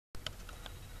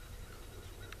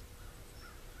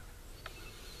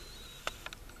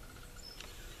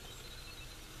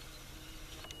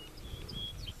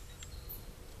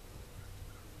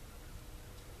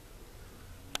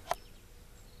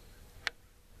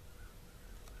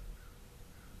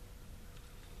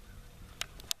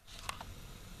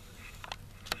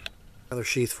Another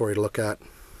sheath for you to look at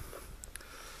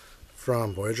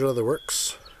from Voyager Leather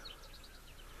Works,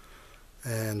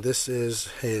 and this is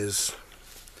his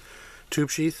tube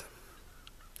sheath,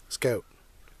 Scout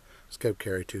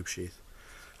carry tube sheath.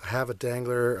 I have a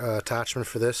dangler attachment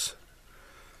for this,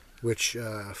 which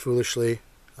foolishly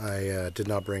I did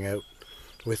not bring out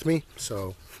with me,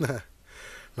 so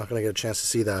not going to get a chance to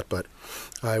see that, but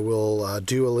I will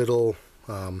do a little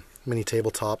mini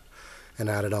tabletop and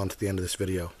add it on to the end of this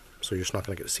video, so you're just not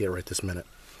going to get to see it right this minute.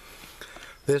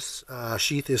 This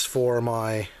sheath is for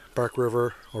my BR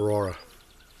Aurora.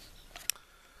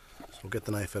 So we'll get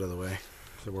the knife out of the way,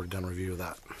 so we've already done a review of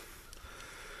that.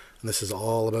 And this is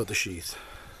all about the sheath.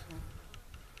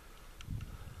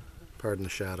 Pardon the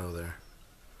shadow there.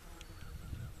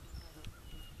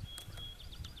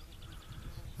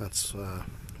 That's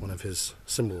one of his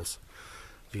symbols,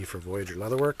 V for Voyager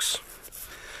Leather Works.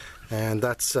 And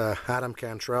that's Adam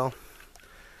Cantrell,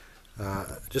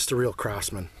 just a real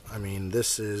craftsman. I mean,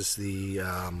 this is the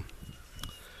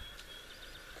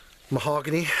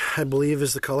mahogany, I believe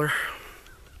is the color.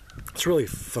 It's really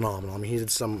phenomenal. I mean, he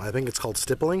did some, I think it's called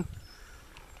stippling,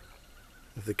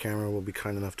 if the camera will be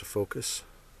kind enough to focus.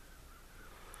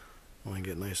 I want to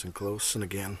get nice and close, and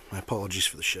again, my apologies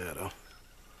for the shadow.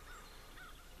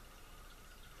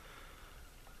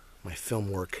 My film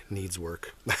work needs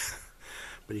work.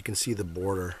 But you can see the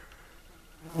border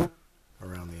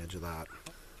around the edge of that.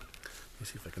 Let me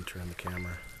see if I can turn the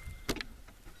camera.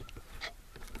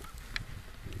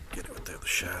 Get it without the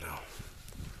shadow.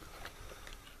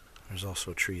 There's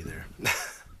also a tree there.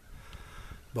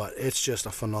 But it's just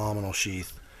a phenomenal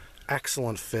sheath.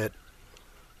 Excellent fit.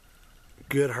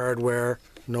 Good hardware.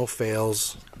 No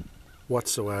fails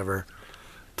whatsoever.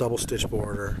 Double stitch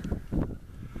border.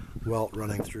 Welt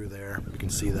running through there. You can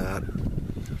see that.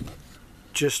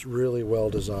 Just really well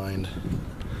designed.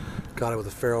 Got it with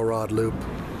a ferro rod loop.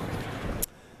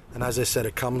 And as I said,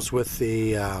 it comes with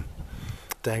the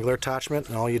dangler attachment,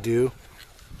 and all you do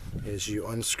is you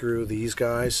unscrew these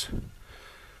guys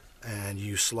and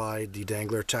you slide the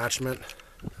dangler attachment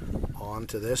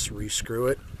onto this,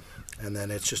 rescrew it, and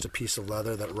then it's just a piece of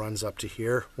leather that runs up to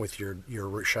here with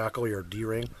your shackle, your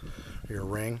D-ring, your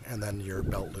ring, and then your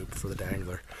belt loop for the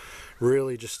dangler.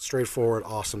 Really just straightforward,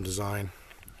 awesome design.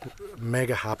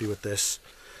 Mega happy with this.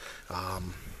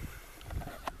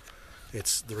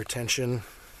 It's the retention.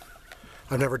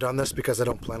 I've never done this because I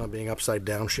don't plan on being upside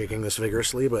down shaking this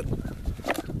vigorously, but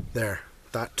there,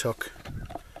 that took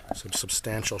some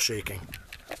substantial shaking.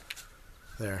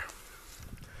 There.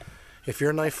 If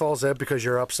your knife falls out because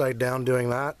you're upside down doing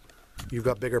that, you've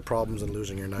got bigger problems than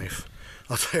losing your knife.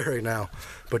 I'll tell you right now.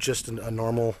 But just a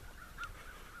normal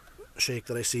shake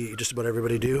that I see just about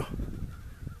everybody do.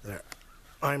 There.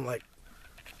 I'm like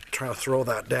trying to throw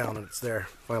that down, and it's there,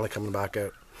 finally coming back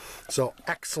out. So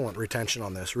excellent retention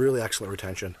on this, really excellent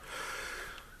retention.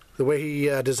 The way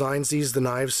he designs these, the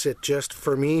knives sit just,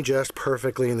 for me, just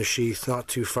perfectly in the sheath. Not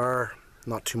too far,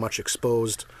 not too much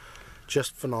exposed.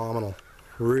 Just phenomenal.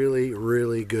 Really,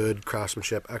 really good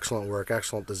craftsmanship, excellent work,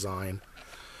 excellent design.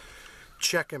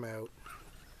 Check him out.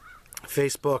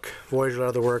 Facebook, Voyager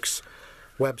Leather Works.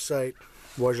 Website,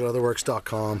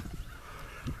 VoyagerLeatherworks.com.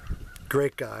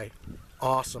 Great guy.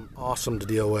 Awesome, awesome to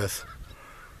deal with.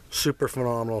 Super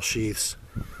phenomenal sheaths.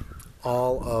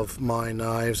 All of my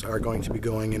knives are going to be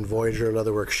going in Voyager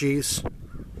Leather Works sheaths.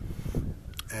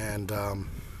 And,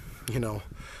 you know,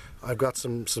 I've got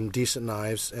some decent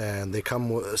knives, and they come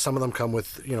with, some of them come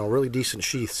with, you know, really decent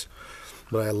sheaths.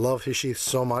 But I love his sheaths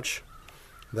so much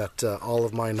that all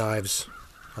of my knives,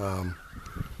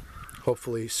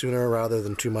 hopefully sooner rather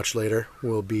than too much later,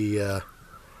 will be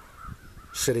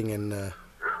sitting in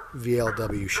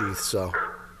VLW sheaths. So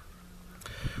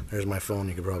there's my phone,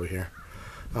 you can probably hear.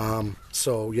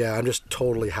 So yeah, I'm just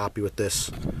totally happy with this.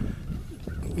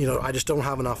 You know, I just don't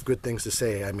have enough good things to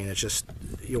say. I mean, it's just,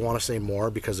 you want to say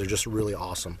more because they're just really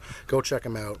awesome. Go check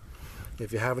them out.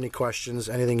 If you have any questions,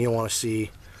 anything you want to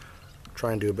see,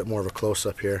 try and do a bit more of a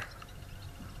close-up here.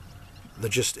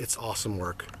 It's awesome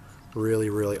work. Really,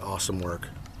 really awesome work.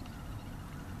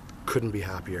 Couldn't be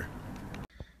happier.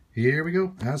 Here we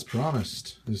go, as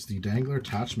promised. This is the dangler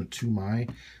attachment to my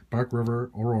BR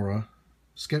Aurora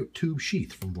Scout tube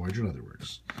sheath from Voyager Leather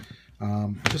Works.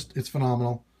 It's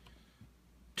phenomenal.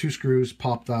 2 screws,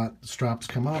 pop that, the straps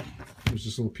come up. There's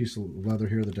this little piece of leather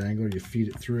here, the dangler. You feed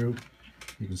it through.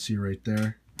 You can see right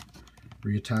there.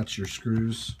 Reattach your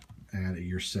screws and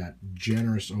you're set.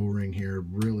 Generous O-ring here,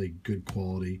 really good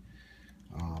quality.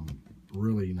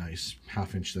 Really nice,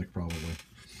 1/2 inch thick probably.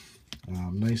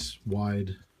 Nice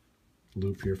wide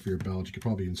loop here for your belt. You could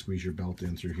probably even squeeze your belt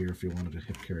in through here if you wanted to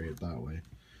hip carry it that way.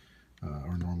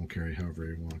 or normal carry, however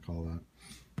you want to call that.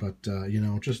 But you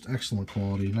know, just excellent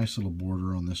quality. Nice little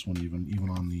border on this one, even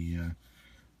on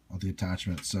the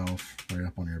attachment itself, right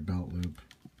up on your belt loop.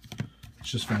 It's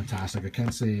just fantastic. I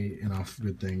can't say enough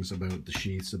good things about the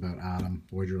sheaths, about Adam,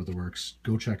 Voyager Leather Works.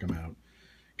 Go check him out.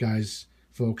 Guys,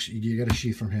 folks, you get a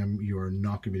sheath from him, you are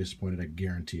not going to be disappointed, I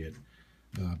guarantee it.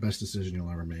 Best decision you'll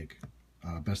ever make.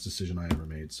 Best decision I ever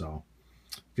made. So,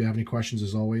 if you have any questions,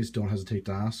 as always, don't hesitate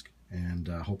to ask. And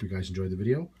hope you guys enjoyed the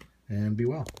video, and be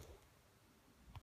well.